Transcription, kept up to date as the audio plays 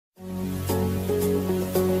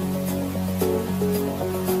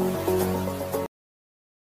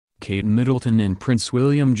Kate Middleton and Prince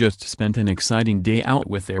William just spent an exciting day out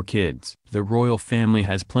with their kids. The royal family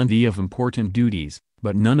has plenty of important duties,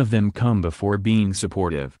 but none of them come before being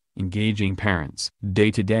supportive, engaging parents.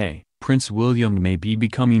 Day to day, Prince William may be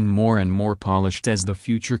becoming more and more polished as the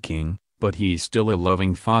future king, but he's still a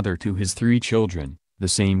loving father to his 3 children. The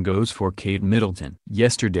same goes for Kate Middleton.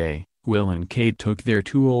 Yesterday, Will and Kate took their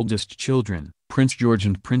 2 oldest children, Prince George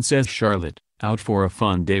and Princess Charlotte, out for a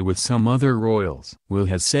fun day with some other royals. Will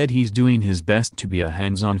has said he's doing his best to be a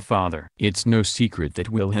hands-on father. It's no secret that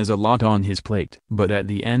Will has a lot on his plate. But at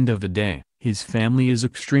the end of the day, his family is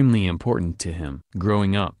extremely important to him.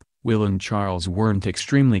 Growing up, Will and Charles weren't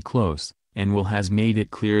extremely close, and Will has made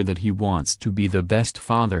it clear that he wants to be the best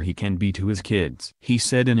father he can be to his kids. He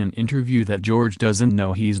said in an interview that George doesn't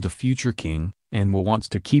know he's the future king, and Will wants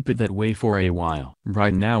to keep it that way for a while.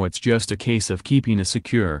 Right now it's just a case of keeping a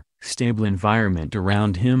secure, stable environment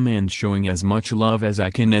around him and showing as much love as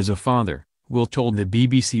I can as a father, Will told the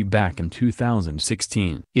BBC back in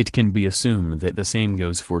 2016. It can be assumed that the same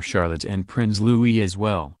goes for Charlotte and Prince Louis as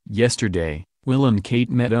well. Yesterday, Will and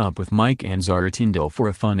Kate met up with Mike and Zara Tindall for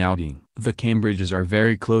a fun outing. The Cambridges are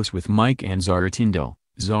very close with Mike and Zara Tindall.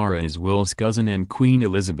 Zara is Will's cousin and Queen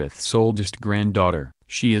Elizabeth's oldest granddaughter.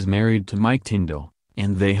 She is married to Mike Tindall,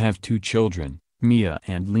 and they have 2 children, Mia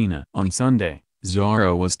and Lena. On Sunday,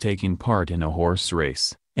 Zara was taking part in a horse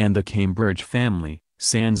race, and the Cambridge family,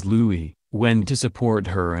 sans Louis, went to support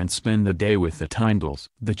her and spend the day with the Tindalls.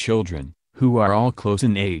 The children, who are all close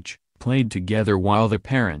in age, played together while the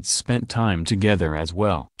parents spent time together as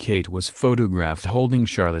well. Kate was photographed holding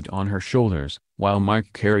Charlotte on her shoulders, while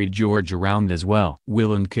Mike carried George around as well.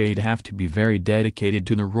 Will and Kate have to be very dedicated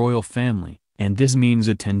to the royal family, and this means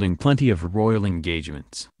attending plenty of royal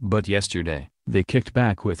engagements. But yesterday, they kicked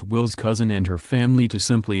back with Will's cousin and her family to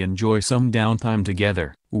simply enjoy some downtime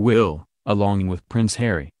together. Will, along with Prince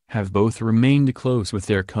Harry, have both remained close with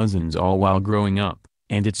their cousins all while growing up,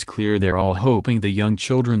 and it's clear they're all hoping the young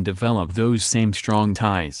children develop those same strong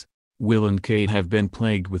ties. Will and Kate have been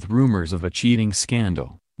plagued with rumors of a cheating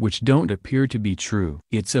scandal, which don't appear to be true.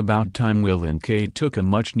 It's about time Will and Kate took a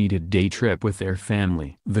much-needed day trip with their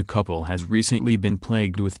family. The couple has recently been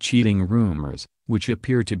plagued with cheating rumors, which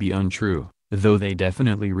appear to be untrue, though they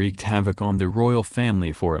definitely wreaked havoc on the royal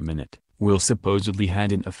family for a minute. Will supposedly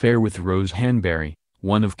had an affair with Rose Hanbury,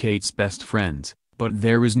 one of Kate's best friends, but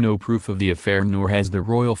there is no proof of the affair nor has the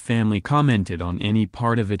royal family commented on any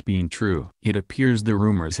part of it being true. It appears the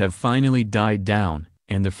rumors have finally died down,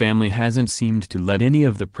 and the family hasn't seemed to let any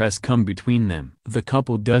of the press come between them. The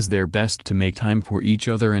couple does their best to make time for each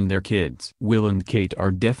other and their kids. Will and Kate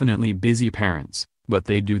are definitely busy parents, but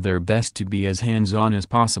they do their best to be as hands-on as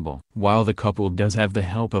possible. While the couple does have the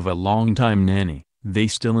help of a long-time nanny, they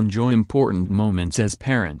still enjoy important moments as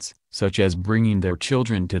parents, such as bringing their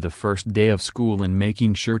children to the first day of school and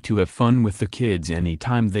making sure to have fun with the kids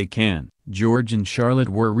anytime they can. George and Charlotte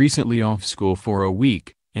were recently off school for a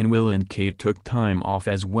week, and Will and Kate took time off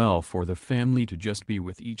as well for the family to just be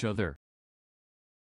with each other.